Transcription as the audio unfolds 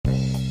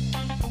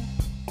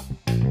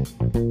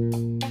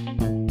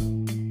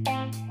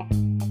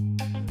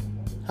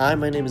Hi,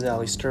 my name is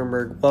Ali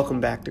Sternberg.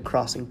 Welcome back to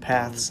Crossing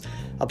Paths,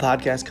 a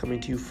podcast coming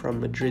to you from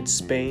Madrid,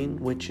 Spain,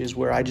 which is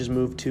where I just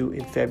moved to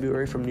in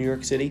February from New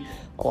York City,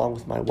 along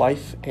with my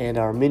wife and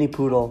our mini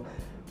poodle.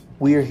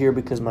 We are here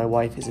because my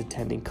wife is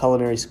attending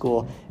culinary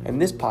school,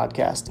 and this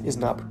podcast is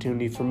an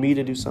opportunity for me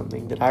to do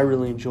something that I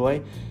really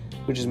enjoy,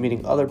 which is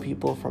meeting other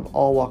people from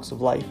all walks of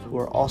life who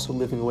are also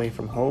living away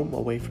from home,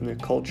 away from their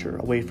culture,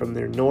 away from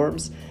their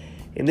norms.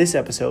 In this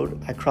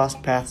episode, I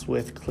crossed paths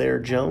with Claire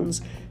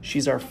Jones.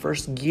 She's our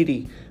first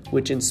guiri,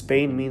 which in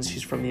Spain means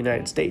she's from the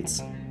United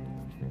States.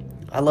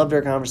 I loved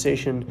our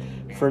conversation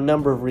for a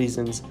number of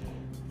reasons.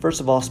 First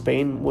of all,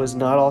 Spain was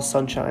not all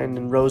sunshine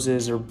and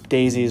roses or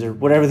daisies or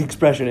whatever the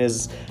expression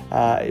is.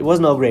 It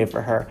wasn't all great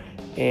for her,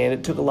 and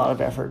it took a lot of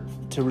effort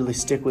to really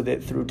stick with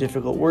it through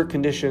difficult work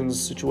conditions,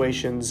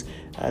 situations,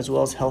 as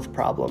well as health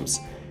problems.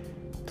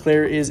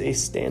 Claire is a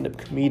stand-up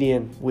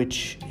comedian,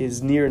 which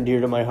is near and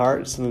dear to my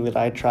heart. It's something that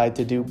I tried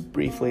to do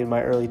briefly in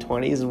my early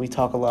 20s, and we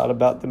talk a lot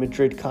about the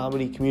Madrid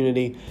comedy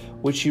community,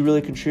 which she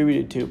really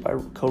contributed to by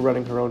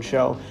co-running her own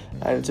show,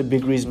 and it's a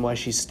big reason why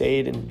she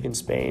stayed in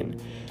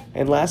Spain.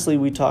 And lastly,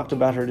 we talked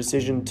about her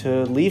decision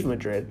to leave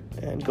Madrid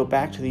and go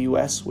back to the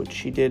US, which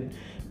she did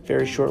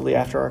very shortly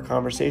after our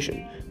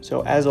conversation.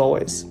 So as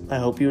always, I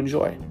hope you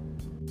enjoy.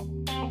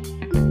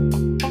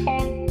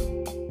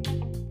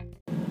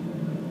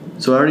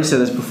 So I already said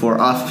this before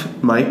off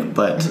mic,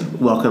 but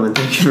welcome and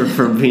thank you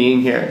for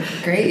being here.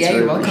 Great, yeah,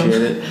 you're welcome.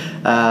 Appreciate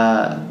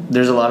it.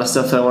 There's a lot of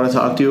stuff that I want to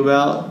talk to you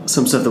about,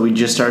 some stuff that we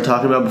just started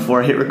talking about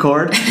before I hit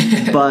record,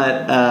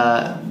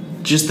 but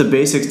just the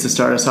basics to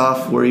start us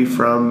off. Where are you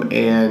from,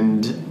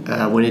 and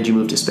when did you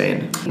move to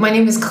Spain? My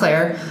name is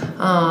Claire.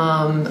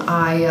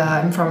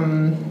 I'm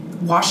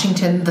from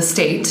Washington, the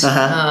state.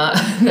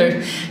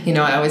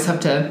 I always have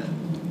to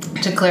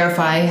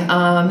clarify.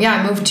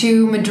 I moved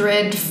to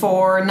Madrid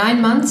for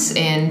 9 months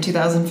in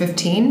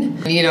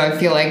 2015. I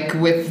feel like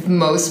with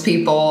most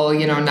people,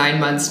 9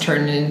 months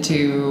turn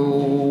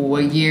into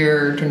a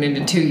year, turn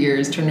into 2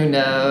 years, turn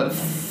into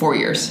 4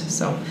 years.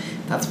 So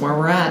that's where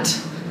we're at.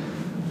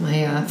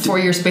 My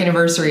 4-year Spain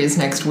anniversary is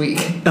next week.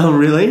 Oh,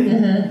 really?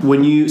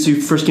 Mm-hmm. So you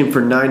first came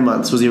for 9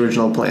 months was the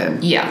original plan?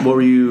 Yeah. What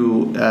were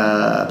you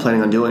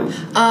planning on doing?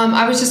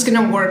 I was just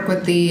going to work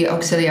with the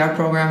Auxiliar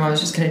program. I was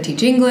just going to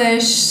teach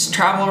English,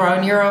 travel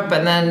around Europe,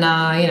 and then,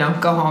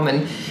 go home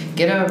and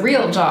get a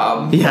real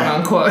job, quote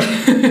unquote.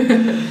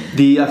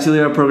 The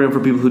Auxiliar program, for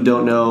people who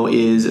don't know,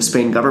 is a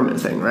Spain government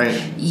thing, right?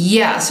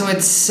 Yeah, so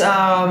it's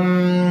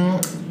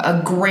a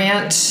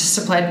grant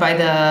supplied by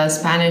the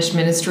Spanish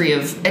Ministry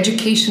of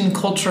Education,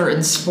 Culture,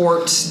 and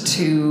Sport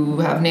to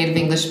have native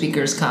English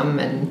speakers come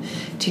and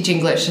teach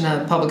English in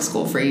a public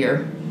school for a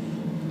year.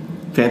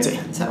 Fancy.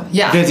 So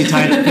yeah. Fancy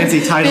title.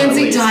 Fancy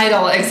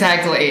title.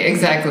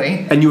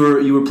 Exactly. And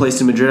you were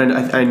placed in Madrid.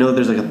 I know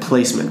there's like a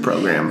placement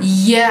program.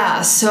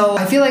 Yeah. So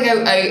I feel like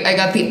I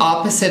got the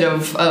opposite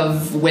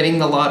of winning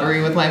the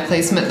lottery with my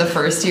placement the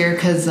first year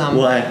because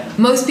Why?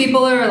 Most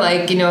people are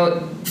like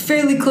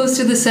fairly close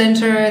to the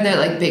center, and they're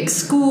like big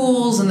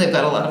schools, and they've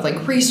got a lot of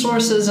like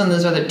resources, and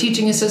there's other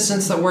teaching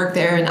assistants that work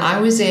there, and I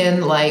was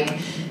in like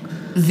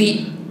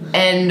the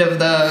end of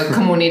the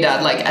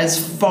comunidad, like as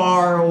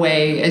far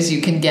away as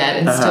you can get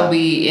and still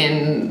be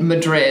in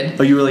Madrid.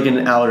 Oh, you were like in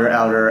an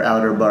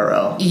outer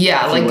borough.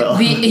 Yeah, like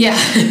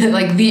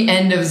like the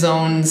end of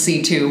zone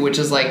C2, which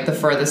is like the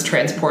furthest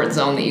transport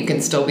zone that you can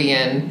still be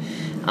in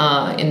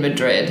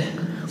Madrid.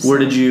 Where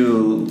did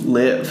you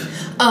live?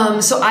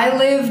 So I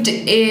lived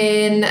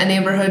in a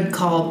neighborhood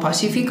called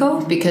Pacifico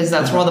because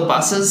that's where all the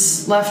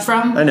buses left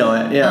from. I know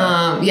it,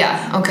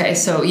 yeah. Okay.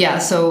 So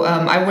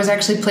I was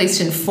actually placed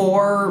in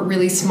 4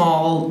 really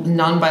small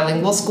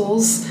non-bilingual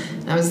schools.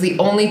 I was the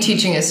only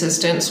teaching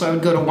assistant, so I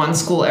would go to one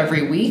school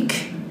every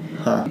week.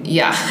 Huh.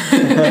 Yeah.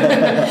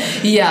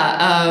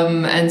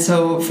 And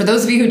so for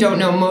those of you who don't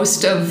know,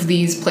 most of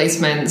these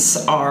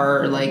placements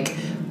are like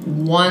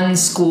one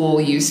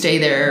school, you stay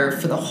there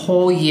for the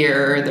whole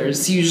year.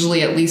 There's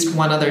usually at least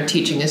one other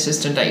teaching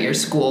assistant at your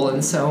school,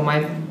 and so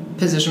my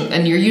position,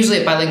 and you're usually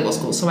at bilingual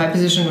schools, so my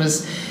position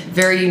was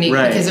very unique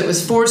because it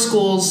was 4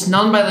 schools,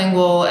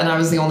 non-bilingual, and I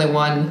was the only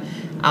one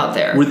out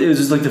there. Was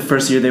this like the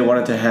first year they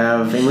wanted to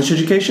have English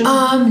education?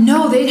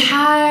 No, they'd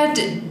had,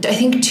 I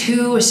think,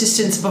 2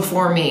 assistants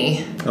before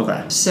me.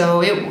 Okay.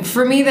 So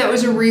for me, that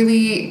was a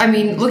really,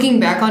 looking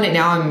back on it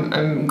now,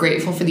 I'm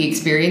grateful for the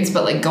experience,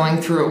 but like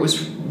going through it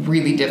was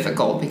really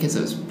difficult because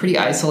it was pretty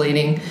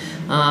isolating.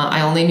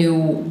 I only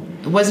knew,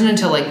 it wasn't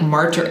until like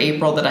March or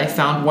April that I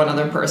found one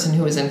other person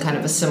who was in kind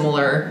of a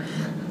similar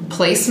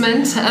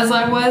placement as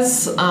I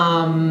was.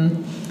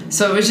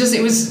 So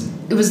it was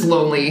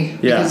lonely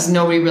because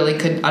nobody really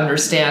could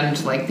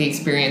understand like the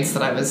experience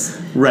that I was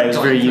right. It was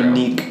a very through.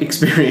 Unique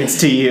experience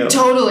to you.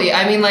 Totally.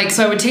 I mean, like,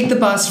 so I would take the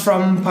bus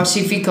from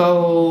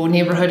Pacifico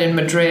neighborhood in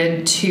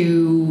Madrid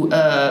to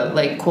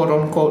like quote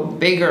unquote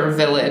bigger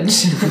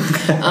village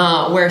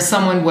where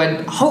someone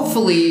would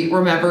hopefully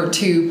remember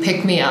to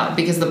pick me up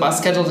because the bus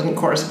schedule didn't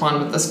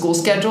correspond with the school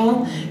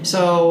schedule.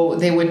 So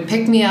they would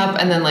pick me up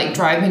and then like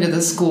drive me to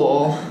the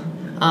school.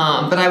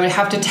 But I would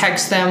have to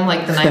text them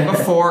like the night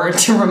before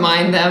to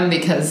remind them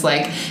because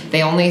like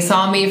they only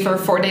saw me for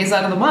 4 days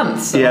out of the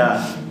month. So,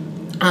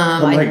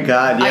 oh my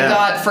God! Yeah. I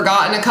got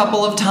forgotten a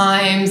couple of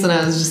times, and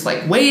I was just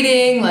like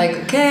waiting, like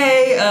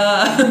okay.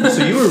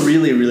 So you were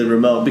really, really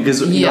remote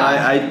because you know,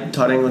 I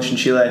taught English in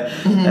Chile,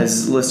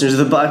 as listeners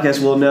of the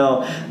podcast will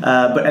know.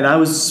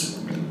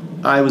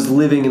 I was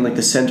living in like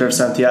the center of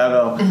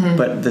Santiago,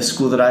 but the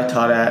school that I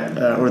taught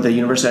at, or the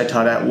university I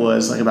taught at,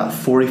 was like about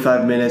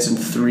 45 minutes and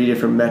 3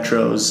 different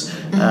metros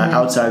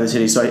outside of the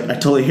city. So I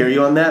totally hear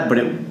you on that, but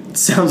it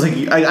sounds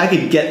like I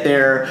could get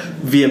there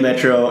via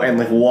metro and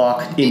like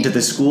walk into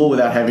the school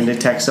without having to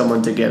text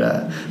someone to get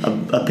a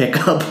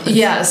pickup.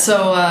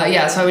 So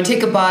I would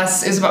take a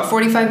bus. It was about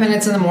 45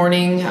 minutes in the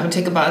morning. I would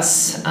take a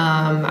bus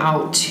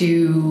out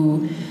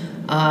to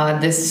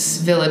this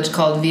village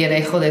called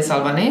Villarejo de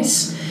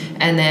Salvanes.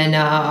 And then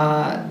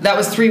that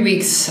was 3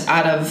 weeks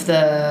out of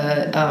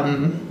the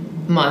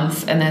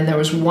month. And then there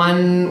was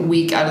 1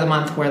 week out of the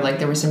month where like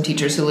there were some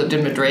teachers who lived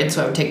in Madrid.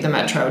 So I would take the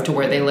metro to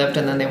where they lived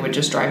and then they would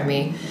just drive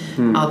me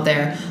out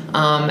there.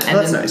 And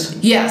that's nice.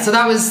 Yeah, so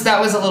that was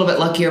a little bit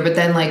luckier. But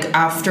then like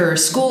after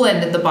school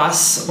ended, the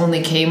bus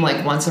only came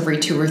like once every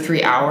 2 or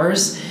 3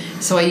 hours.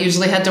 So I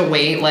usually had to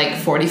wait like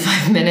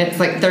 45 minutes,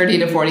 like 30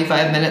 to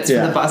 45 minutes for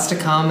the bus to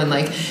come. And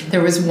like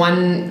there was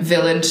one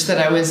village that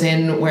I was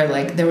in where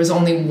like there was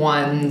only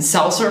one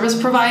cell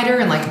service provider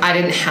and like I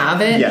didn't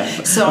have it. Yeah,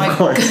 so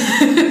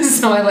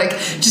I like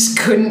just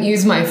couldn't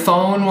use my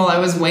phone while I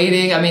was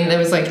waiting. I mean, there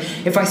was like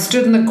if I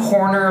stood in the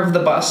corner of the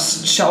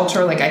bus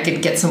shelter, like I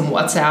could get some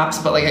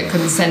WhatsApps, but like I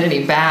couldn't send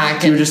any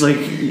back. You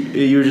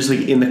were just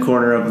like in the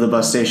corner of the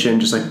bus station,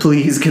 just like,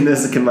 please, can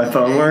my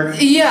phone work?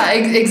 Yeah,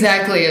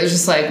 exactly. It was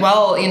just like,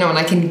 well, you know, and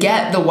I can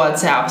get the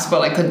WhatsApps,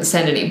 but I couldn't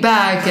send any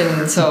back,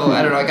 and so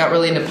I don't know. I got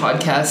really into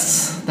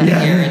podcasts that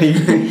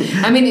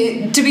year. I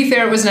mean, to be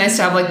fair, it was nice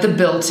to have like the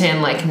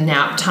built-in like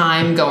nap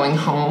time going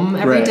home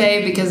every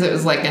day because it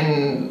was like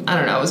it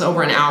was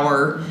over an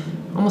hour.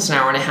 Almost an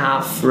hour and a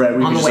half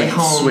on the way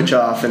home. Switch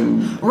off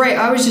and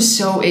I was just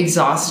so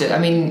exhausted. I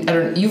mean,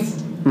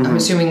 I'm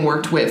assuming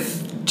worked with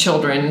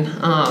children.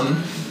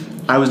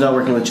 I was not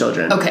working with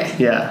children. Okay.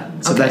 Yeah.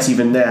 So that's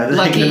even that.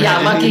 Lucky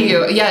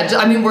you. Yeah.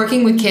 I mean,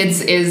 working with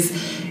kids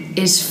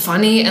is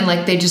funny and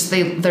like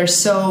they're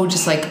so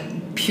just like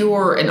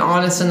pure and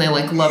honest and they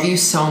like love you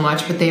so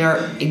much, but they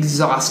are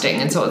exhausting.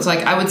 And so it's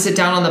like I would sit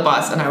down on the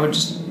bus and I would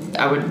just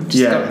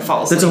go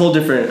fall asleep.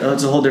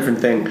 That's a whole different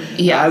thing.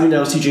 Yeah. I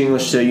was teaching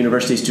English to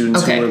university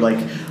students who were like,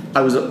 I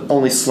was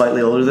only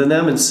slightly older than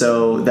them, and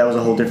so that was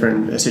a whole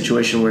different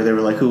situation where they were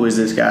like, who is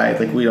this guy?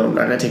 Like, not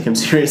gonna take him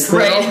seriously.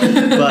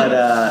 Right.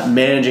 But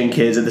managing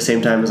kids at the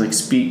same time as like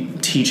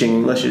teaching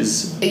English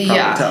is probably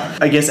tough.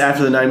 I guess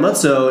after the 9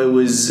 months though, it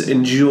was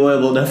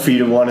enjoyable enough for you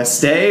to want to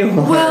stay.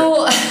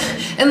 Well,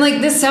 and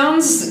like this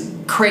sounds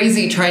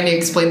crazy trying to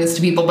explain this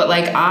to people, but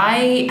like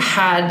I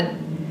had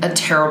a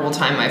terrible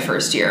time my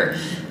first year.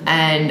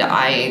 And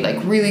I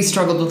like really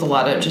struggled with a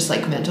lot of just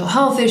like mental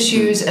health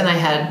issues, and I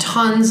had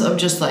tons of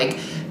just like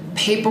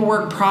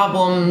paperwork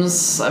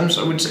problems,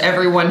 which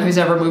everyone who's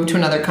ever moved to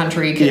another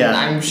country can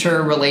I'm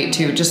sure relate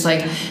to. Just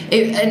like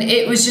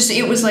it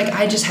was like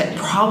I just had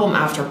problem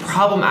after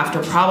problem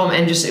after problem,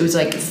 and just it was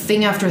like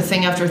thing after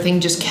thing after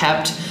thing just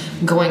kept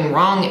going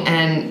wrong,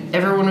 and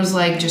everyone was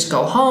like, just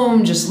go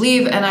home, just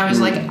leave. And I was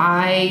like,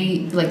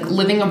 I like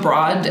living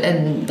abroad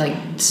and like,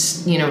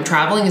 you know,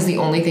 traveling is the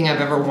only thing I've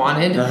ever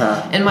wanted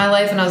in my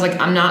life. And I was like,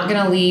 I'm not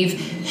gonna leave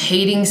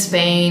hating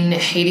Spain,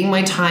 hating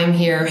my time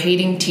here,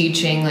 hating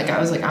teaching. Like I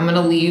was like, I'm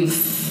gonna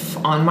leave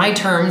on my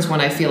terms when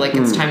I feel like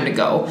it's time to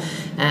go.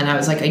 And I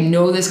was like, I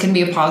know this can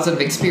be a positive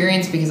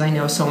experience because I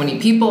know so many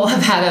people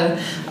have had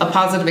a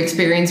positive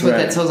experience with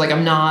it. So I was like,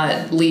 I'm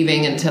not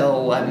leaving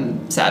until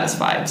I'm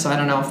satisfied. So I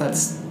don't know if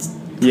that's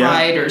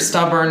pride or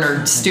stubborn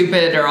or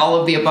stupid or all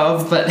of the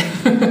above, but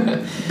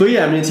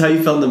yeah, I mean, it's how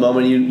you felt in the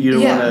moment. You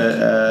don't want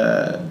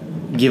to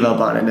give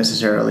up on it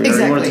necessarily, or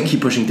you want to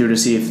keep pushing through to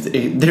see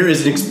if there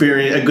is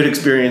a good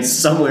experience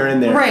somewhere in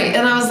there. Right.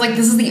 And I was like,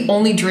 this is the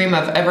only dream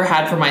I've ever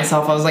had for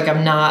myself. I was like,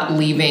 I'm not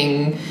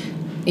leaving,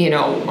 you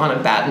know, on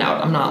a bad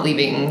note. I'm not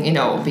leaving, you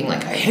know, being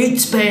like, I hate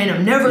Spain,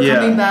 I'm never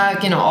coming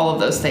back, you know, all of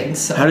those things.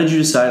 So. How did you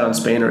decide on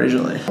Spain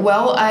originally?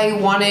 Well, I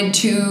wanted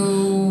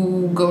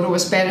to go to a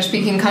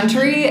Spanish-speaking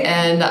country,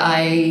 and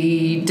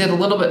I did a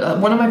little bit.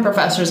 One of my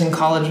professors in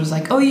college was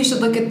like, oh, you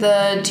should look at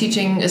the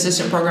teaching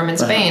assistant program in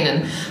Spain.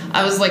 And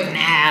I was like,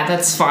 nah,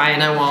 that's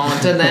fine, I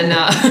won't. And then,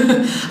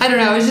 I don't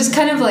know, it was just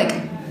kind of like,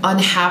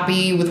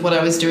 unhappy with what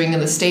I was doing in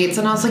the States,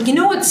 and I was like, you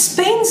know what,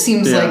 Spain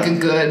seems like a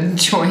good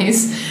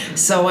choice.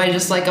 So I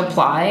just like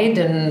applied,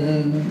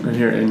 and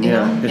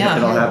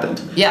it all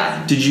happened.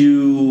 Yeah. Did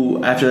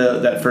you, after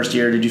that first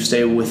year, did you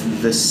stay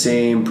with the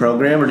same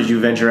program, or did you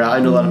venture out? I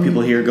know a lot of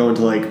people here go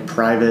into like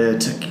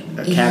private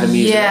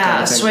academies.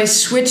 Yeah, so I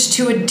switched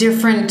to a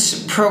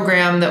different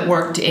program that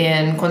worked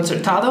in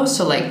concertados,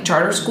 so like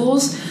charter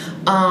schools,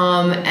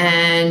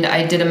 and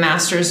I did a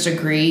master's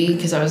degree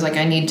because I was like,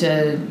 I need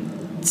to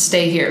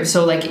stay here.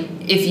 So like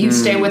if you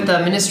stay with the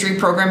ministry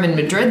program in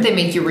Madrid, they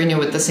make you renew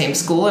with the same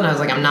school, and I was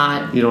like, I'm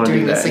not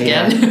doing this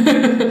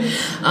again.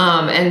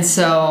 And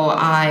so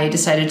I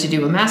decided to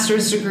do a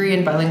master's degree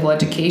in bilingual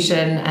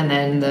education, and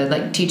then the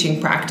like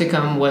teaching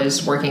practicum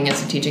was working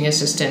as a teaching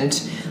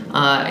assistant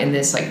in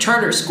this like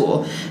charter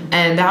school,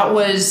 and that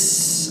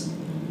was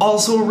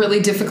also a really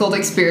difficult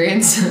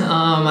experience.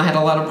 I had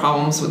a lot of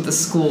problems with the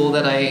school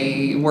that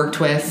I worked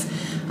with,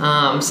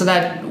 so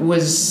that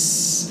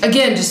was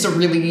again just a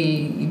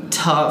really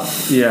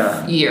tough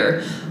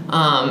year.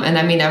 And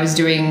I mean, I was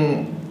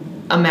doing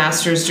a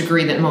master's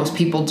degree that most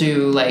people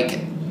do. Like,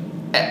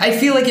 I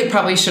feel like it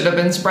probably should have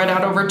been spread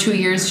out over 2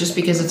 years, just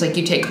because it's like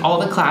you take all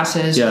the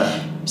classes.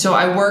 Yeah. So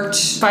I worked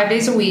 5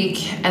 days a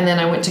week, and then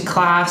I went to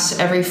class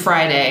every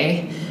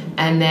Friday,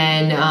 and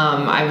then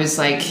I was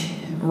like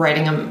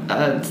writing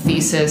a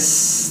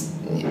thesis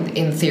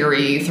in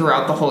theory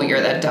throughout the whole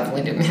year. That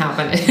definitely didn't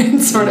happen.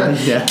 It sort of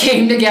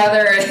came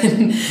together,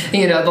 and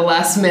the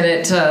last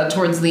minute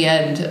towards the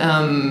end.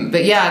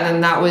 But yeah,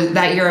 then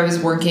that year I was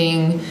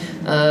working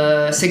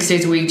 6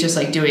 days a week, just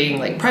like doing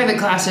like private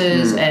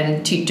classes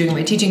and doing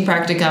my teaching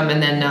practicum, and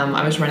then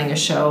I was running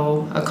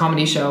a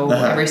comedy show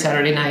every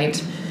Saturday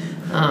night.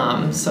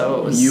 So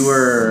it was... You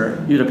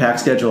had a packed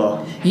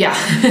schedule. Yeah.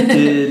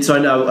 So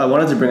I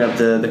wanted to bring up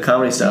the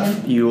comedy stuff.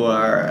 Mm-hmm. You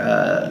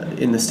are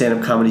in the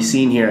stand-up comedy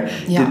scene here.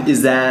 Yeah.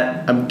 Is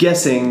that, I'm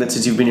guessing that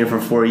since you've been here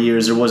for 4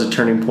 years, there was a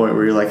turning point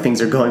where you're like,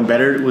 things are going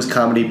better. Was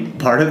comedy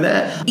part of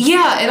that?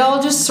 Yeah, it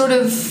all just sort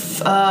of,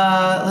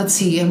 let's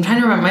see, I'm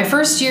trying to remember. My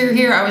first year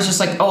here, I was just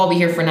like, I'll be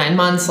here for 9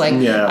 months. Like,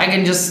 I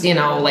can just,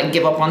 like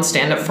give up on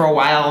stand-up for a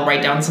while,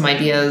 write down some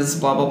ideas,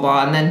 blah, blah,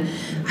 blah. And then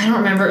I don't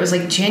remember, it was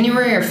like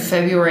January or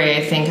February,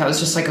 I think. I was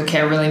just like, okay,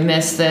 I really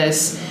miss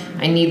this.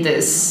 I need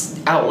this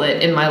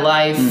outlet in my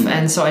life.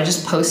 And so I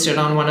just posted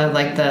on one of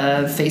like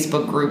the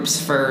Facebook groups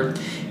for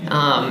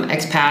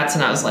expats,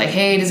 and I was like,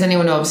 hey, does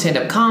anyone know of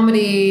stand-up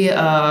comedy?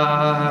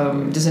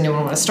 Does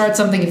anyone want to start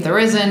something if there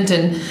isn't?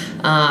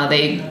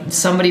 And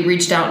somebody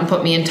reached out and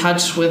put me in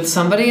touch with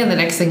somebody, and the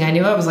next thing I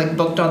knew, I was like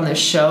booked on this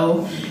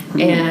show.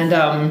 And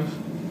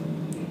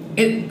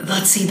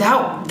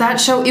that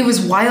show, it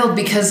was wild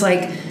because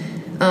like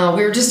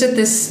we were just at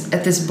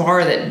this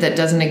bar that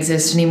doesn't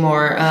exist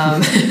anymore,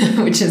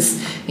 which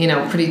is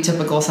pretty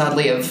typical,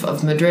 sadly,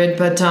 of Madrid.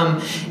 But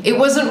it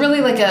wasn't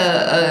really like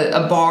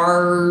a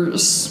bar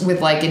with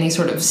like any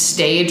sort of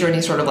stage or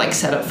any sort of like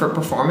setup for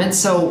performance.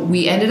 So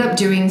we ended up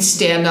doing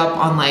stand up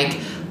on like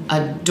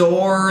a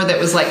door that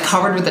was like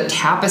covered with a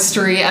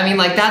tapestry. I mean,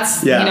 like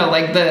that's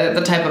like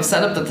the type of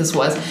setup that this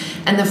was.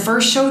 And the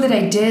first show that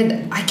I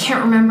did, I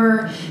can't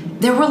remember.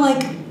 There were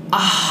like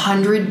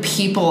 100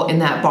 people in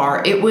that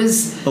bar. It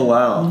was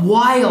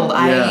wild. Yeah.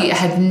 I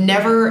had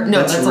never. No,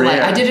 that's a lie.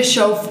 I did a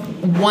show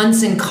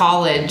once in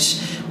college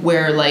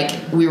where like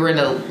we were in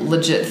a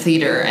legit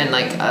theater, and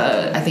like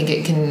I think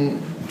it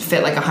can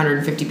fit like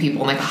 150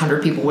 people, and like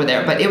 100 people were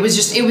there. But it was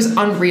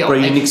unreal. Right,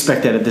 you didn't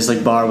expect that at this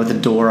like bar with a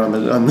door on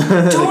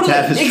the totally.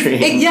 tapestry.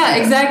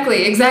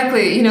 Exactly.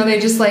 They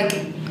just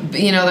like.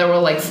 There were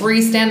like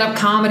free stand-up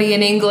comedy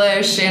in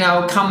English.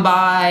 Come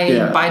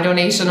by, buy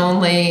donation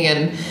only,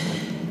 and.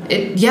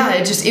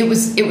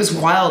 It was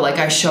wild. Like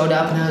I showed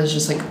up and I was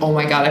just like, oh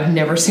my God, I've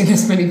never seen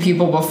this many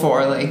people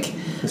before. Like,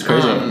 it's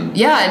crazy. And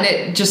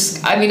it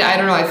just, I mean, I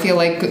don't know. I feel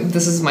like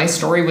this is my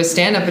story with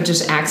stand-up. It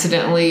just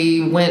accidentally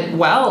went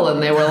well,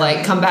 and they were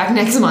like, come back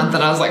next month.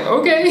 And I was like,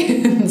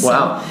 okay.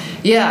 Wow.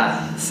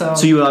 Yeah. So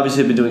you obviously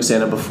have been doing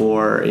stand-up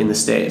before in the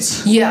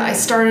States. Yeah, I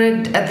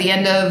started at the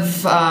end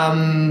of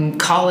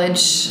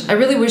college. I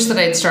really wish that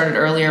I had started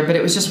earlier, but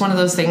it was just one of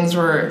those things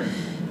where,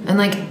 and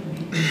like,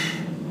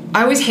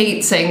 I always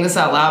hate saying this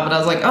out loud, but I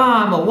was like, oh,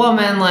 I'm a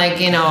woman.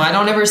 Like, I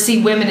don't ever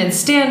see women in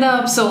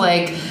stand-up. So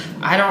like,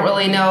 I don't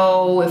really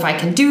know if I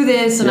can do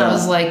this. And I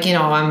was like,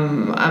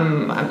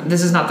 I'm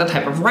this is not the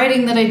type of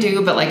writing that I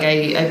do, but like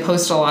I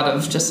post a lot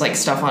of just like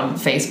stuff on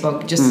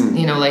Facebook, just,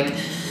 like,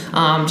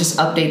 just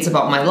updates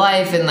about my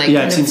life and like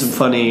I've seen some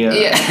funny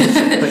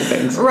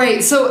things.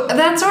 Right, so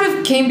that sort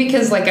of came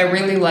because like I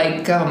really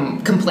like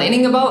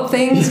complaining about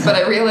things, but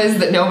I realized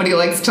that nobody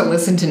likes to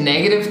listen to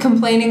negative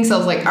complaining, so I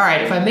was like, all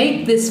right, if I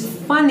make this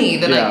funny,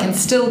 then I can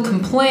still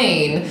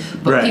complain,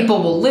 but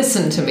people will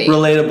listen to me.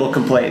 Relatable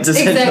complaints,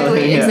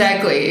 essentially.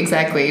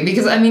 Exactly,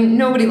 because I mean,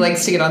 nobody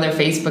likes to get on their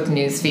Facebook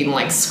newsfeed and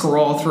like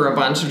scroll through a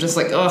bunch of just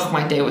like, oh,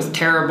 my day was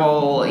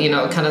terrible,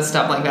 kind of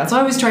stuff like that. So I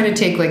always try to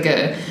take like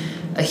a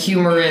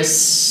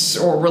humorous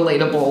or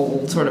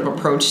relatable sort of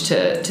approach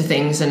to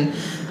things. And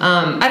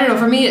I don't know,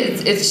 for me,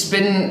 it's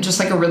been just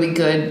like a really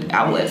good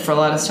outlet for a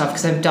lot of stuff,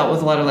 because I've dealt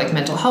with a lot of like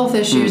mental health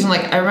issues. And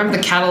like, I remember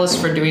the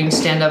catalyst for doing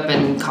stand-up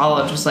in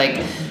college was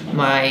like,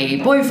 my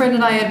boyfriend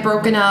and I had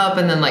broken up,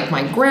 and then like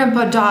my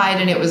grandpa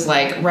died, and it was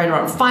like right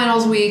around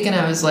finals week, and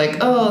I was like,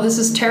 oh, this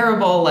is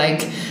terrible,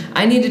 like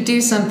I need to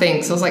do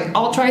something. So I was like,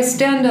 I'll try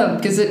stand-up,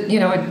 because it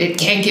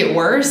can't get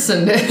worse.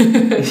 And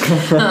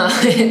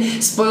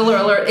spoiler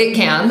alert, it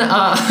can.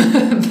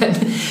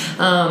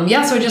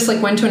 So I just like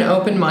went to an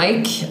open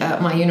mic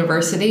at my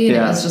university, and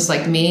it was just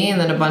like me and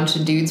then a bunch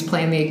of dudes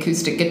playing the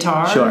acoustic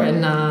guitar. Sure.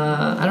 And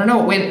I don't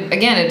know,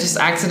 it just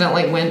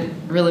accidentally went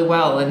really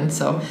well. And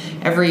so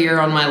every year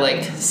on my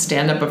like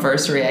stand-up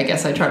anniversary, I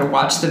guess I try to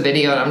watch the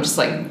video, and I'm just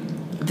like,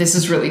 this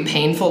is really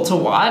painful to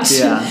watch.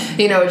 Yeah.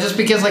 Just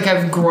because like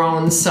I've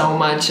grown so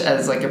much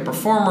as like a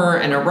performer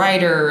and a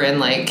writer, and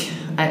like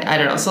I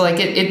don't know, so like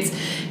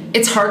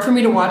it's hard for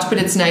me to watch, but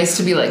it's nice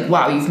to be like,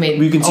 wow, you've made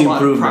you can see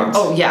improvement.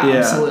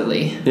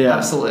 Absolutely.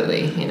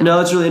 No,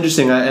 it's really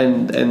interesting.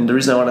 And the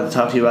reason I wanted to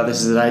talk to you about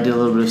this is that I did a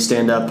little bit of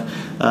stand-up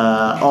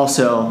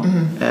also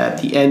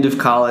at the end of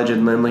college,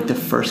 and then like the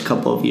first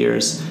couple of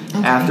years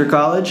after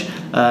college.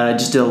 I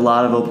just did a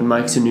lot of open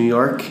mics in New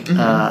York,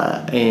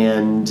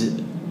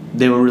 and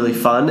they were really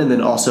fun. And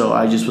then also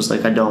I just was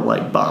like, I don't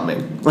like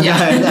bombing.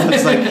 I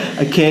was like,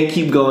 I can't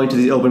keep going to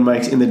these open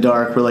mics in the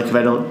dark where like if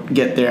I don't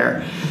get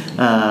there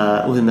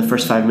within the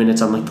first 5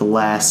 minutes, I'm like the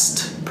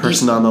last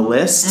person on the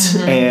list,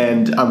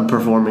 and I'm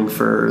performing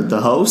for the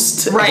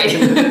host. Right.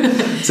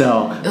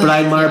 But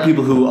I admire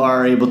people who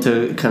are able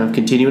to kind of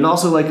continue. And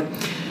also like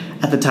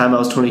at the time I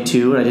was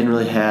 22 and I didn't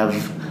really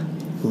have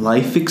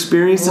life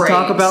experience to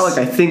talk about. Like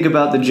I think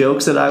about the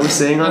jokes that I was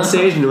saying on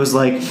stage, and it was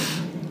like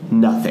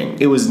nothing.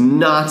 It was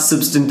not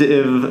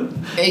substantive.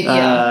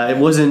 It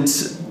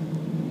wasn't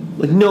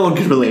like, no one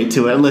could relate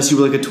to it unless you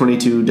were like a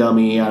 22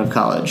 dummy out of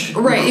college.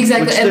 Right,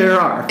 exactly. Which there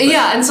are. But.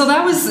 Yeah, and so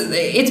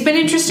it's been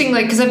interesting,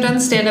 like, because I've done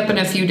stand-up in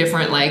a few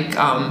different, like,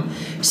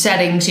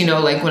 settings,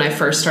 like, when I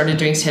first started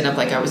doing stand-up,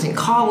 like, I was in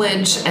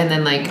college, and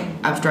then, like,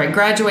 after I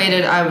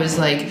graduated, I was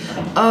like,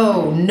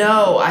 oh,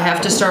 no, I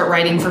have to start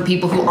writing for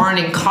people who aren't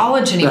in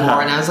college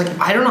anymore, and I was like,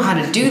 I don't know how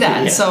to do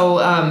that. And so,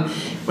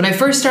 when I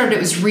first started, it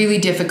was really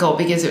difficult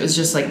because it was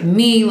just like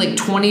me, like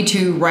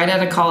 22, right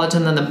out of college,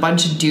 and then a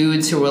bunch of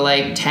dudes who were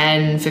like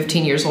 10,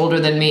 15 years older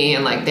than me,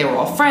 and like they were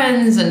all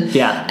friends, and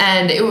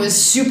it was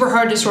super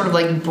hard to sort of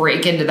like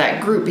break into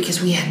that group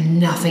because we had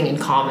nothing in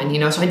common,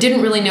 so I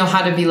didn't really know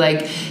how to be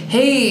like,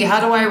 hey, how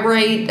do I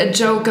write a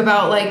joke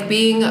about like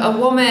being a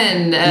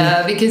woman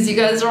because you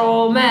guys are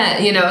all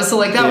met, so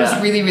like that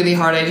was really, really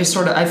hard.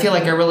 I feel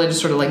like I really just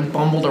sort of like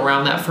bumbled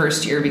around that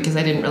first year because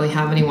I didn't really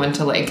have anyone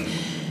to like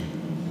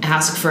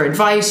ask for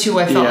advice who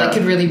I felt like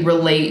could really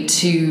relate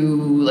to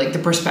like the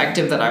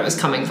perspective that I was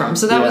coming from.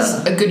 So that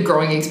was a good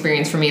growing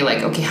experience for me.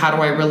 Like, okay, how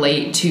do I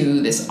relate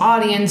to this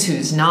audience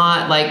who's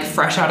not like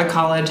fresh out of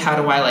college?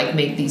 How do I like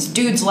make these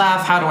dudes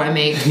laugh? How do I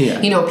make,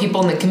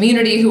 people in the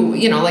community who,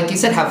 like you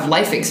said, have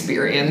life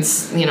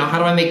experience, how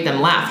do I make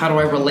them laugh? How do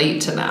I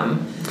relate to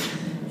them?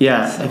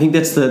 Yeah, I think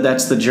that's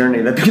the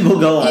journey that people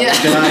go on. Yeah.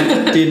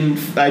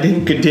 I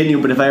didn't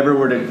continue, but if I ever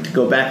were to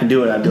go back and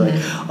do it, I'd be like,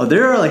 oh,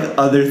 there are like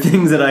other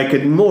things that I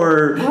could,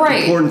 more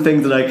important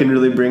things that I can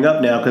really bring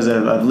up now because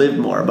I've lived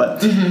more.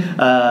 But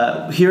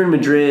here in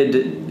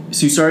Madrid,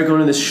 so you started going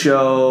to this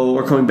show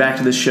or coming back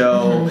to the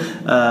show,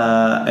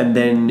 and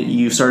then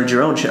you started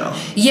your own show.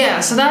 Yeah,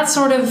 so that's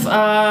sort of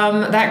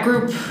that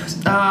group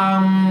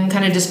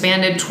kind of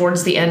disbanded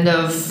towards the end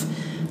of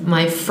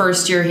my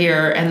first year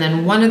here, and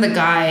then one of the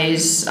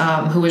guys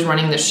who was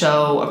running the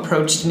show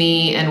approached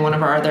me and one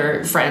of our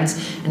other friends,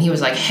 and he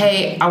was like,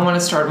 hey, I want to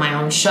start my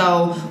own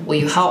show, will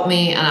you help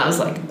me? And I was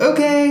like,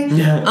 okay.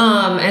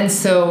 And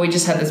so we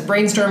just had this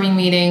brainstorming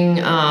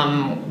meeting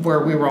where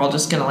we were all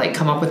just gonna like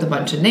come up with a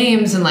bunch of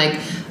names, and like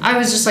I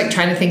was just like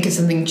trying to think of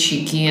something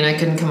cheeky and I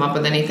couldn't come up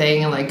with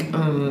anything, and like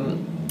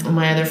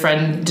my other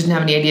friend didn't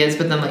have any ideas,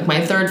 but then like my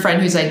third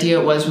friend whose idea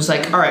it was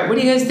like, all right, what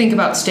do you guys think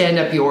about Stand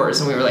Up Yours?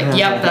 And we were like,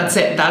 yep, that's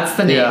it, that's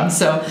the name.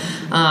 So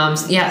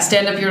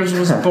Stand Up Yours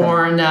was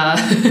born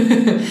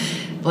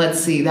let's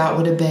see, that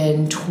would have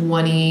been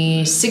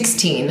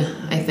 2016,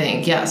 I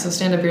think. So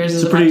Stand Up Yours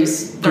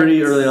is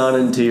pretty early on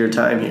into your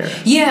time here.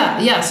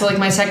 So like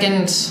my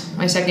second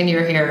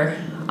year here,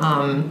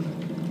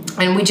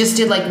 and we just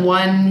did like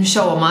one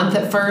show a month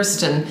at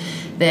first, and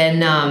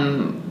then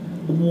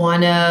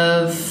one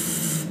of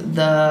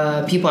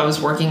the people I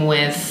was working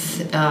with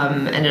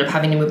ended up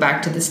having to move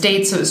back to the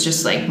States, so it was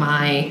just like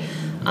my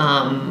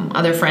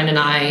other friend and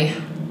I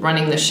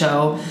running the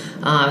show.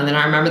 And then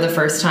I remember the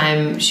first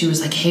time she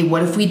was like, hey,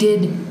 what if we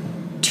did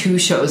 2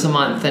 shows a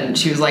month? And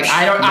she was like,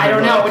 I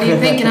don't know, what do you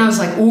think? And I was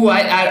like, ooh,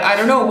 I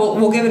don't know,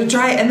 we'll give it a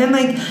try. And then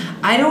like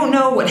I don't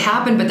know what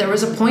happened, but there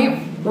was a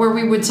point where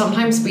we would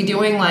sometimes be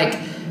doing like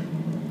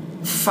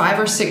 5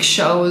 or 6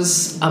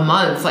 shows a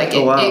month. Like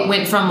it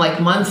went from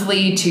like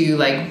monthly to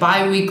like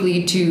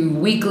bi-weekly to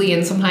weekly,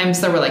 and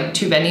sometimes there were like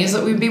 2 venues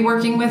that we'd be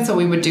working with, so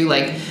we would do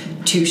like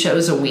 2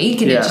 shows a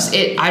week, and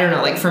I don't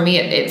know, like for me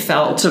it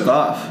felt, it took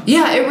off.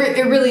 Yeah,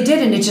 it really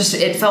did, and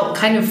it felt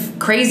kind of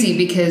crazy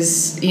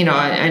because, you know,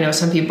 I know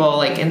some people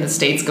like in the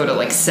States go to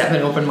like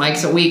 7 open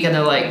mics a week, and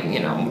they're like, you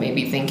know,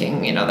 maybe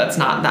thinking, you know, that's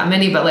not that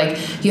many, but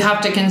like you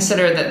have to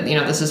consider that, you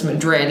know, this is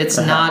Madrid. It's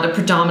not a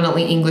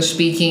predominantly English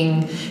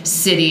speaking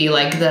city.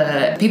 Like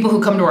the people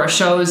who come to our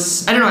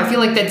shows, I don't know, I feel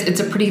like that it's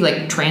a pretty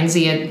like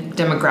transient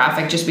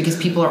demographic just because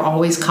people are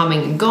always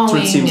coming and going. That's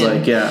what it seems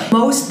like, yeah.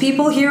 Most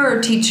people here are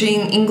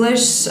teaching English,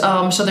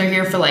 so they're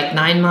here for like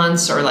 9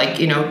 months or like,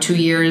 you know, 2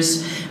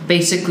 years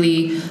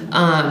basically.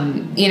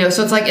 You know,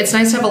 so it's like, it's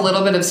nice to have a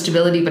little bit of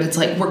stability, but it's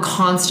like we're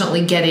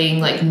constantly getting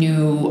like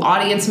new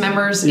audience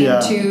members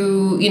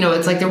into, you know,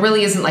 it's like there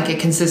really isn't like a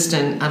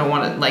consistent, I don't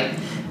want to like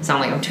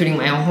sound like I'm tooting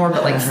my own horn,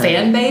 but like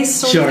fan base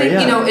sort of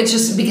thing. You know, it's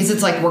just because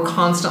it's like we're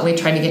constantly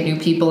trying to get new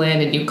people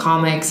in and new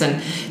comics,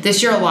 and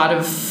this year a lot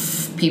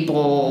of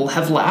people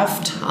have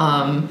left.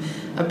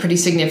 A pretty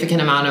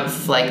significant amount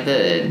of like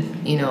the,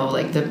 you know,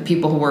 like the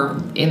people who were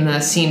in the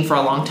scene for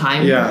a long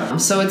time. Yeah.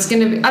 So it's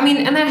going to be, I mean,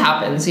 and that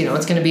happens, you know,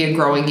 it's going to be a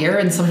growing year,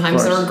 and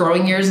sometimes there are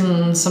growing years,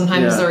 and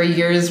sometimes there are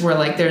years where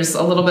like there's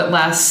a little bit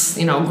less,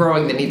 you know,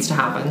 growing that needs to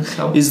happen.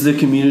 So is the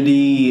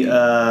community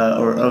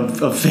or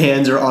of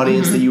fans or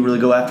audience that you really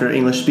go after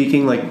English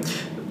speaking, like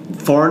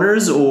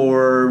foreigners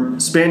or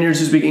Spaniards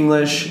who speak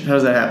English? How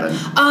does that happen?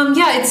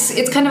 Yeah,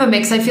 it's kind of a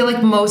mix. I feel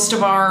like most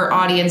of our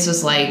audience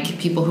is like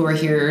people who are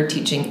here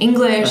teaching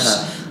English.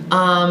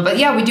 But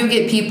yeah, we do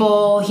get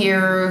people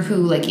here who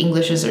like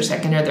English is their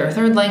second or their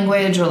third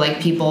language, or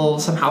like people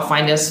somehow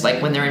find us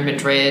like when they're in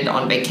Madrid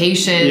on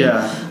vacation.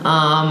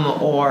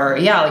 Or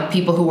like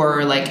people who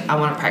are like, I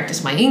want to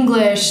practice my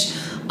English.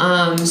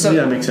 So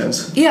yeah, makes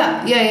sense.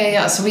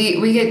 Yeah. So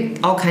we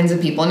get all kinds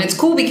of people, and it's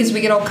cool because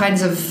we get all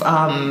kinds of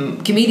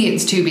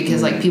comedians too,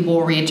 because like people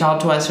will reach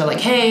out to us, or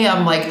like, hey,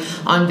 I'm like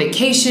on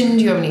vacation,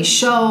 do you have any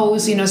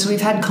shows? You know, so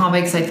we've had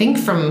comics, I think,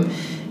 from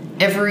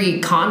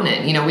every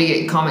continent. You know, we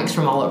get comics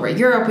from all over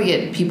Europe. We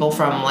get people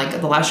from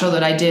like the last show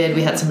that I did,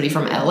 we had somebody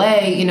from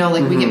LA, you know,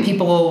 like we get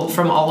people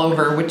from all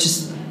over, which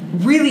is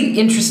really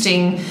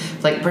interesting,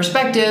 like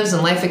perspectives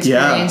and life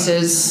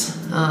experiences.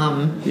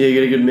 You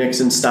get a good mix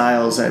in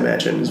styles, I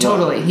imagine, as well.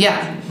 Totally,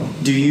 yeah.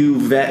 Do you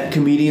vet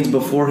comedians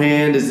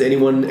beforehand? Is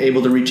anyone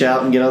able to reach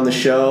out and get on the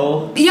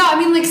show? Yeah, I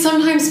mean, like,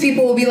 sometimes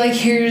people will be like,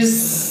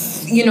 here's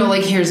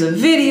a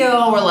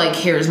video, or like,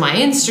 here's my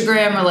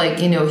Instagram, or like,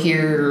 you know,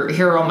 here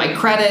are all my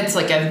credits.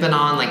 Like, I've been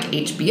on like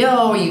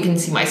HBO, you can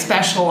see my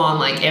special on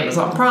like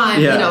Amazon Prime,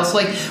 you know. So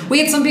like, we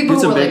get some people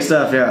who are big like,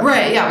 stuff,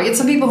 right, yeah. We get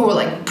some people who are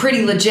like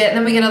pretty legit, and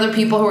then we get other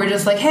people who are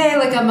just like, hey,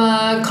 like, I'm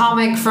a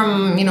comic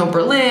from, you know,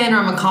 Berlin, or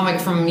I'm a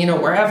comic from, you know,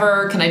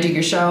 wherever. Can I do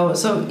your show?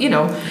 So, you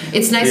know,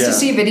 it's nice to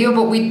see a video,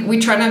 but we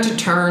try not to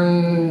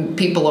turn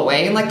people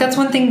away. And like, that's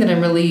one thing that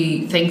I'm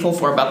really thankful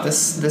for about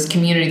this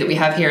community that we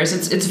have here, is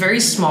it's very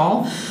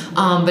small.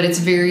 But it's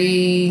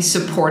very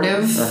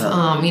supportive,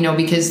 you know,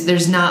 because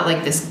there's not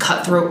like this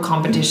cutthroat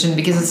competition,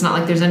 because it's not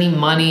like there's any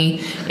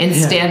money in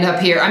stand-up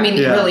here. I mean,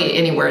 really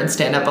anywhere in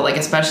stand-up, but like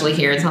especially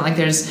here, it's not like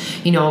there's,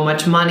 you know,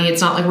 much money. It's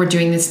not like we're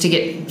doing this to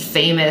get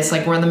famous.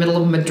 Like, we're in the middle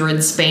of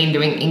Madrid, Spain,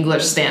 doing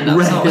English stand-up.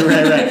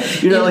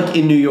 Right. You're not like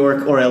in New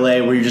York or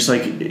LA where you're just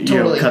like, you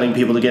know, cutting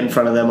people to get in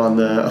front of them on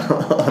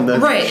the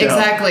right, show.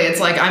 Exactly. It's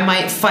like I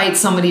might fight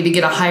somebody to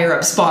get a higher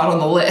up spot on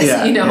the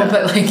list, you know,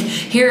 but like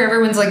here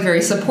everyone's like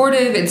very supportive.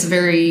 It's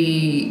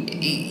very,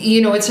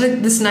 you know, it's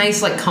like this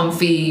nice, like,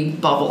 comfy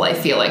bubble, I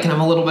feel like, and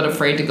I'm a little bit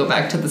afraid to go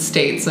back to the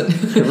States and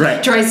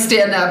try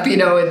stand up, you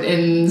know,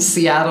 in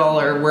Seattle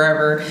or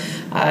wherever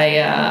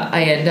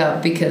I end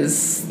up,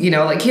 because, you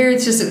know, like, here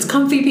it's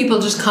comfy.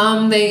 People just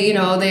come,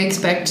 they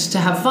expect to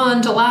have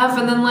fun, to laugh,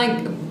 and then, like,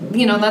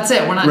 you know, that's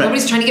it. We're not,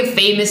 nobody's trying to get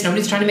famous,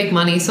 nobody's trying to make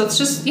money, so it's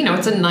just, you know,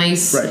 it's a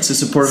nice, it's a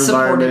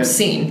supportive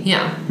scene.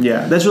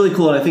 Yeah, that's really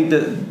cool. And I think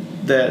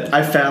that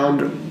I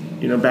found,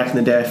 you know, back in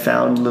the day, I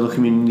found little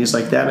communities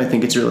like that, and I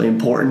think it's really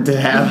important to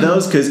have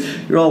those, because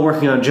you're all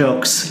working on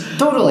jokes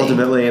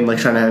ultimately, and like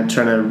trying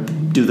to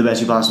do the best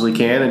you possibly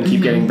can and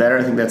keep getting better.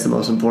 I think that's the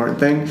most important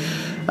thing.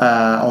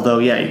 Although,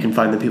 you can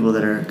find the people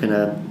that are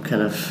gonna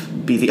kind of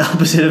be the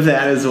opposite of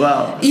that as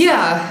well.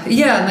 Yeah.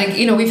 Like,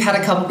 you know, we've had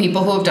a couple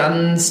people who have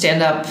done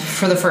stand up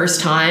for the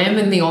first time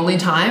and the only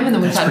time, and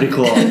then we've That's pretty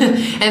cool.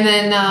 And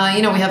then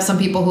you know, we have some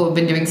people who have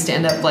been doing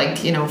stand up,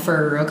 like, you know,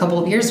 for a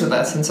couple of years with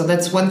us, and so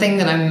that's one thing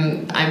that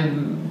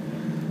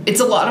I'm. It's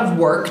a lot of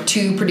work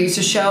to produce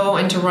a show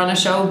and to run a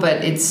show,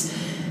 but it's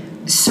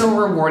so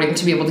rewarding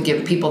to be able to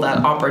give people that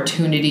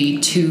opportunity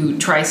to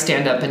try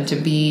stand up and to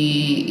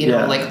be, you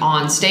know, like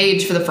on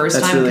stage for the first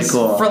time. That's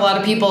really cool. For a lot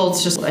of people,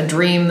 it's just a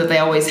dream that they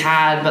always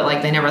had, but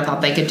like they never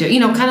thought they could do.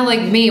 You know, kind of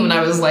like me when I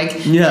was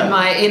like in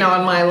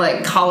my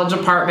like college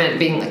apartment,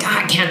 being like,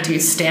 I can't do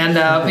stand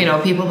up. You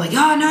know, people are like,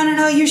 oh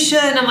no, you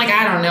should. And I'm like,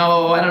 I don't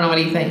know what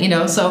do you think? You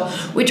know, so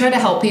we try to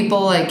help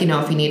people, like, you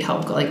know, if you need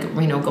help, like,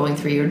 you know, going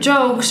through your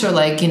jokes, or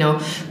like, you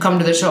know, come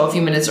to the show a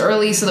few minutes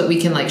early so that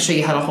we can like show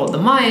you how to hold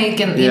the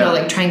mic, and you know, like,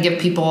 like try and give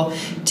people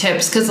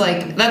tips, because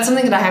like that's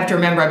something that I have to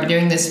remember. I've been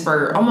doing this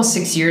for almost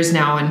 6 years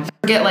now, and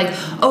forget like,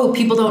 oh,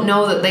 people don't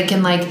know that they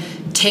can like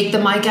take the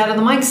mic out of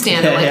the mic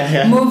stand, or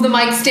like move the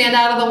mic stand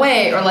out of the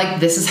way, or like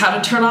this is how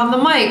to turn on the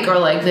mic, or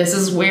like this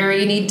is where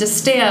you need to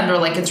stand, or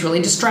like it's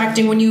really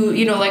distracting when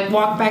you know, like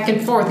walk back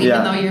and forth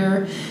even though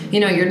you're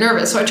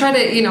nervous. So I try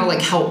to, you know,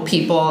 like help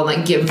people and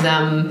like give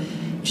them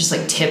just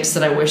like tips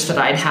that I wish that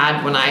I'd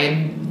had when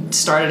I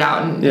started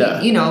out, and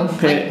you know,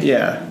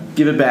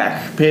 give it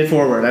back, pay it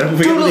forward. I don't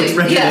forget what the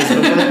expression is,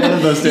 but one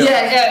of those two.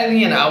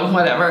 You know,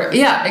 whatever.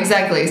 Yeah,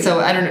 exactly. So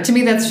I don't know. To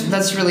me,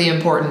 that's really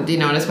important, you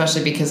know, and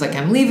especially because like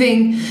I'm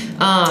leaving.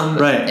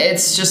 Right.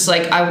 It's just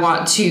like I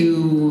want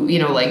to, you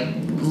know, like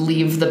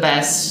leave the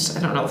best.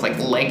 I don't know if like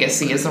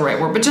legacy is the right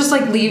word, but just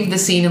like leave the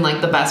scene in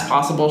like the best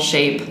possible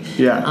shape.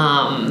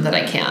 That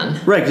I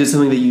can. Right, because it's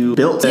something that you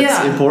built.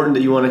 That's important,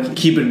 that you want to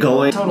keep it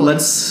going. Totally.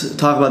 Let's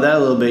talk about that a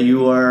little bit.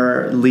 You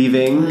are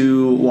leaving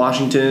to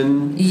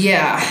Washington.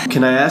 Yeah.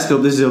 Can I ask?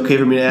 Hope this is okay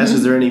for me to ask.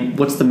 Is there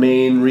what's the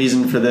main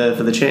reason for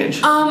the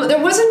change?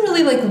 There wasn't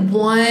really like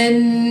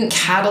one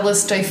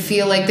catalyst. I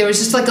feel like there was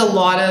just like a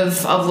lot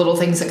of little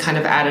things that kind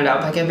of added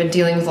up. Like I've been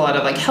dealing with a lot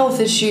of like health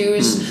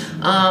issues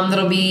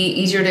that'll be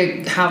easier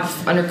to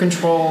have under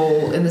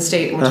control in the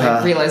state, which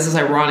I realize is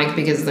ironic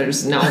because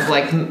there's no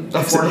like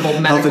affordable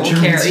medical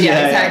care.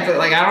 Yeah, exactly.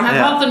 Like I don't have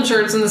health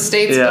insurance in the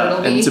States, but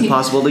it'll be, and it's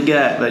impossible to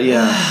get, but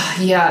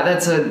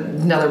that's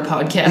another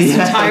podcast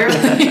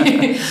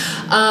entirely.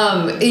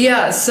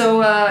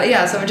 So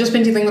I've just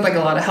been dealing with like a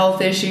lot of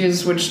health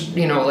issues, which,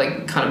 you know,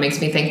 like kind of makes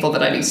me thankful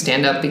that I do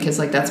stand up, because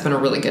like that's been a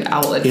really good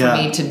outlet for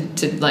me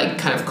to like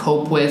kind of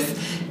cope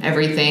with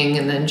everything.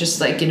 And then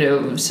just like, you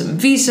know, some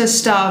visa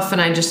stuff,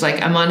 and I just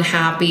like I'm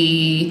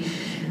unhappy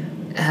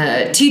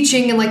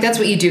teaching, and like that's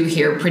what you do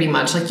here pretty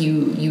much. Like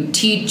you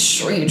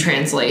teach or you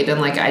translate, and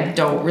like I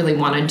don't really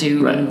want to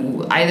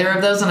do either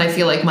of those, and I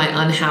feel like my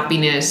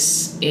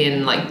unhappiness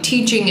in like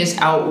teaching is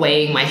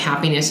outweighing my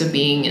happiness of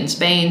being in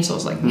Spain. So I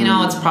was like, you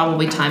know, it's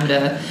probably time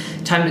to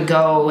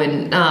go.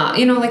 And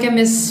you know, like I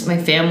miss my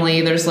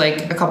family. There's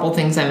like a couple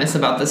things I miss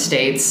about the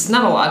States,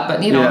 not a lot,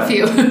 but you know, a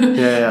few.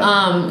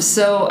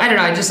 So I don't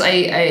know,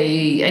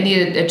 I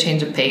needed a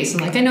change of pace,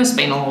 and like I know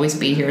Spain will always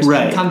be here, so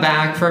I can come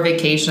back for a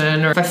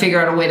vacation, or if I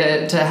figure out a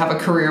way to have a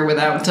career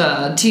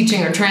without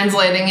teaching or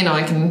translating, you know,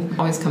 I can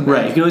always come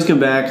back. You can always come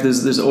back.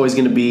 There's always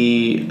going to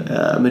be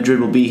Madrid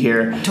will be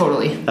here.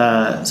 Totally.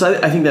 So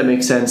I think that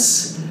makes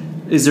sense.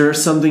 Is there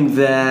something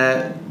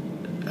that,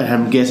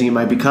 I'm guessing it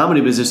might be comedy,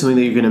 but is there something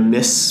that you're going to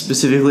miss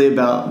specifically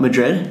about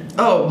Madrid?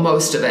 Oh,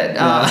 most of it.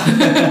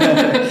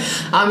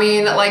 I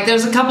mean, like,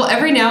 there's a couple,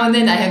 every now and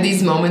then I have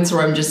these moments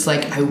where I'm just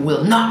like, I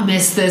will not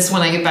miss this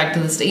when I get back to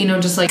the state. You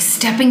know, just like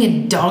stepping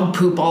in dog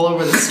poop all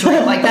over the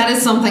street. Like, that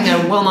is something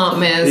I will not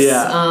miss.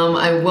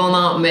 I will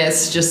not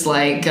miss just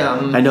like...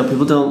 I know,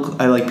 people don't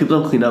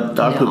clean up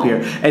dog poop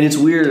here. And it's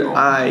weird,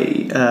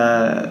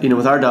 you know,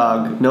 with our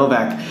dog,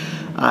 Novak,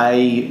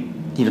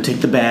 you know,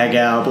 take the bag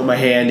out, put my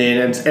hand in,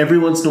 and every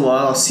once in a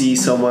while I'll see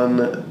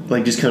someone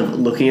like just kind of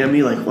looking at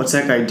me like, what's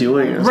that guy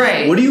doing?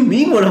 Like, what do you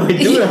mean, what am I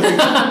doing? I'm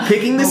like,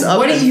 picking this up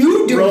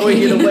and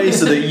throwing it away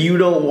so that you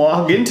don't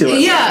walk into it.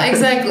 Yeah,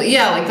 exactly.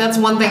 Yeah, like that's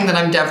one thing that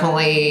I'm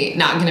definitely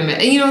not going to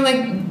miss. You know,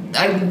 like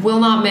I will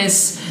not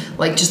miss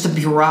like just the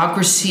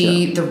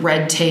bureaucracy, the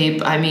red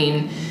tape. I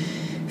mean,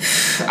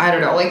 I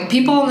don't know, like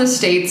people in the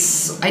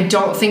States, I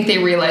don't think they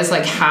realize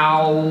like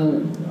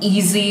how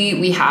easy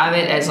we have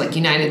it as like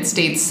United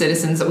States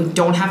citizens, that we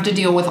don't have to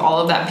deal with all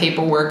of that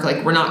paperwork.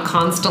 Like we're not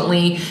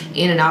constantly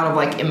in and out of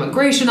like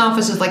immigration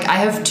offices. Like I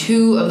have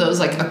 2 of those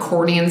like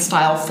accordion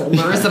style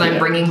folders that I'm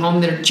bringing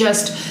home that are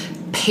just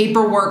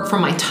paperwork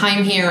from my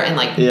time here, and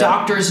like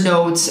doctor's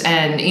notes,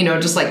 and you know,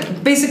 just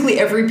like basically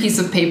every piece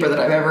of paper that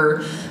I've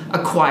ever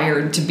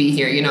acquired to be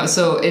here, you know.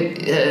 So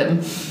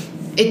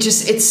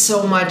it's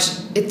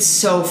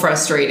so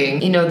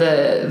frustrating, you know,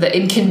 the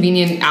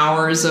inconvenient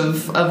hours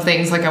of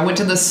things. Like I went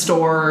to the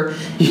store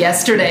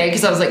yesterday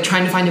because I was like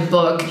trying to find a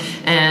book,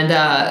 and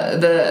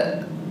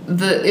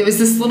it was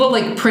this little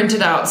like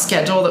printed out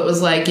schedule that was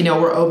like, you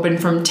know, we're open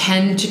from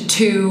 10 to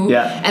 2,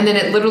 and then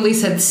it literally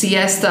said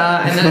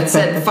siesta, and then it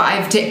said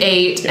 5 to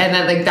 8, and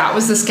then like that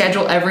was the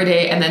schedule every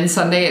day, and then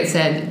Sunday it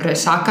said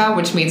resaca,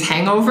 which means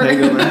hangover.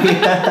 And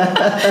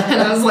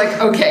I was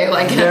like, okay,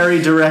 like very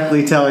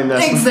directly telling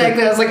us.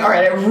 Exactly. I was like, all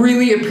right, I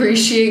really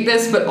appreciate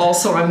this, but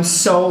also I'm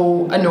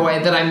so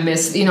annoyed that I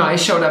missed, you know, I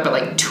showed up at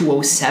like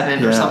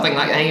 2:07 or something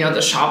like that. You know,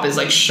 the shop is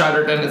like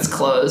shuttered and it's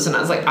closed, and I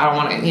was like, I don't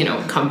want to, you know,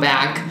 come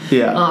back.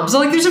 So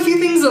like there's a few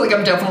things that like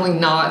I'm definitely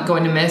not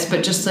going to miss,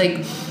 but just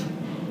like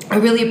I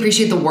really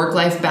appreciate the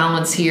work-life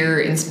balance here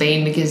in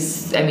Spain,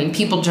 because I mean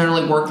people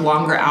generally work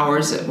longer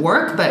hours at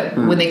work, but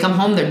when they come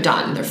home they're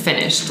done, they're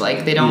finished.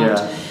 Like they don't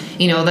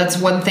you know, that's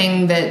one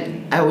thing that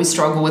I always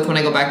struggle with when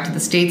I go back to the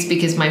States,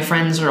 because my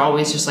friends are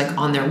always just like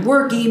on their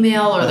work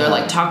email, or they're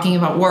like talking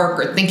about work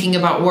or thinking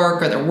about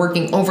work, or they're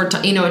working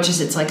overtime. You know,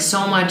 it's like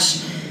so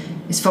much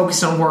is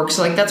focused on work.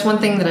 So like that's one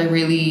thing that I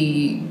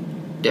really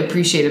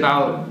appreciate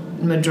about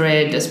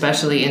Madrid,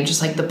 especially, and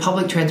just like the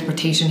public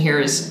transportation here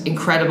is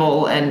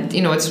incredible, and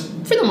it's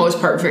for the most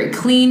part very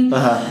clean.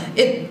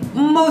 It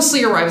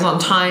mostly arrives on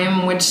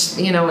time, which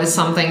is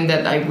something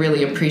that I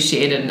really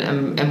appreciate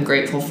and am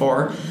grateful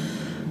for.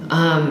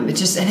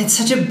 It's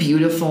such a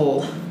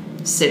beautiful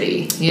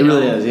city. It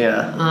really is,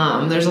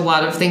 yeah. There's a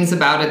lot of things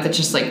about it that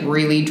just like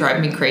really drive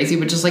me crazy,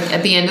 but just like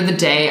at the end of the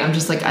day, I'm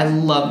just like, I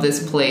love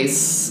this place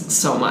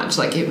so much.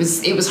 Like it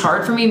was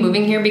hard for me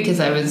moving here because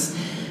I was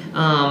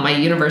my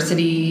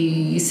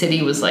university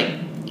city was like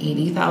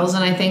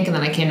 80,000, I think, and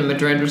then I came to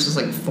Madrid, which is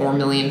like 4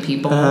 million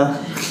people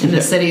in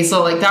the city.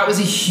 So like that was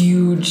a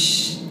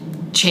huge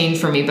change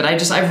for me, but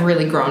I've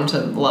really grown to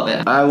love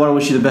it. I want to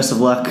wish you the best of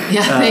luck.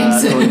 Yeah,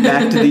 thanks. Going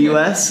back to the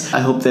U.S.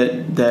 I hope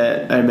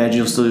that I imagine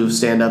you'll still do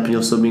stand up and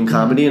you'll still be in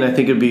comedy, and I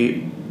think it'd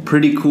be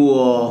pretty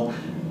cool,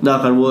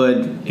 knock on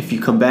wood, if you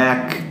come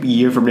back a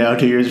year from now,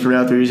 2 years from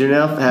now, 3 years from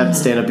now, have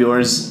stand up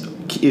yours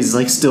is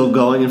like still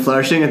going and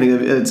flourishing. I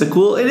think it is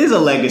a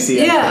legacy.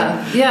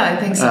 I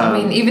think so. I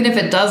mean, even if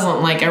it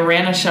doesn't, like I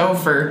ran a show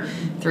for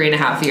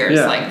 3.5 years.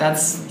 Yeah. Like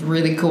that's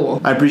really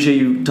cool. I appreciate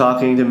you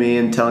talking to me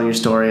and telling your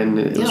story, and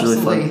it was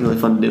really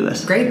fun to do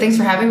this. Great, thanks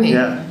for having me.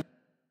 Yeah.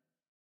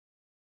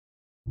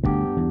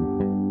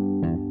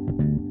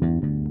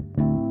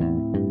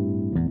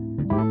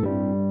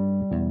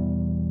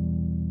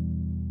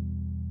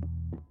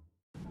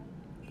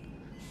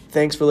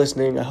 Thanks for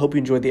listening. I hope you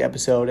enjoyed the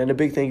episode, and a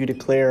big thank you to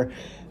Claire.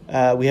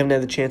 We haven't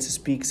had the chance to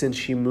speak since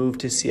she moved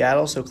to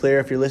Seattle, so Claire,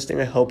 if you're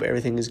listening, I hope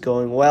everything is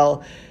going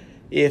well.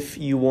 If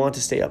you want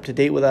to stay up to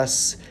date with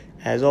us,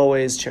 as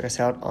always, check us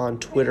out on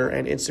Twitter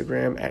and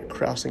Instagram at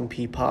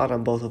CrossingPPod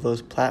on both of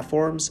those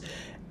platforms,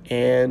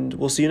 and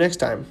we'll see you next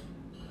time.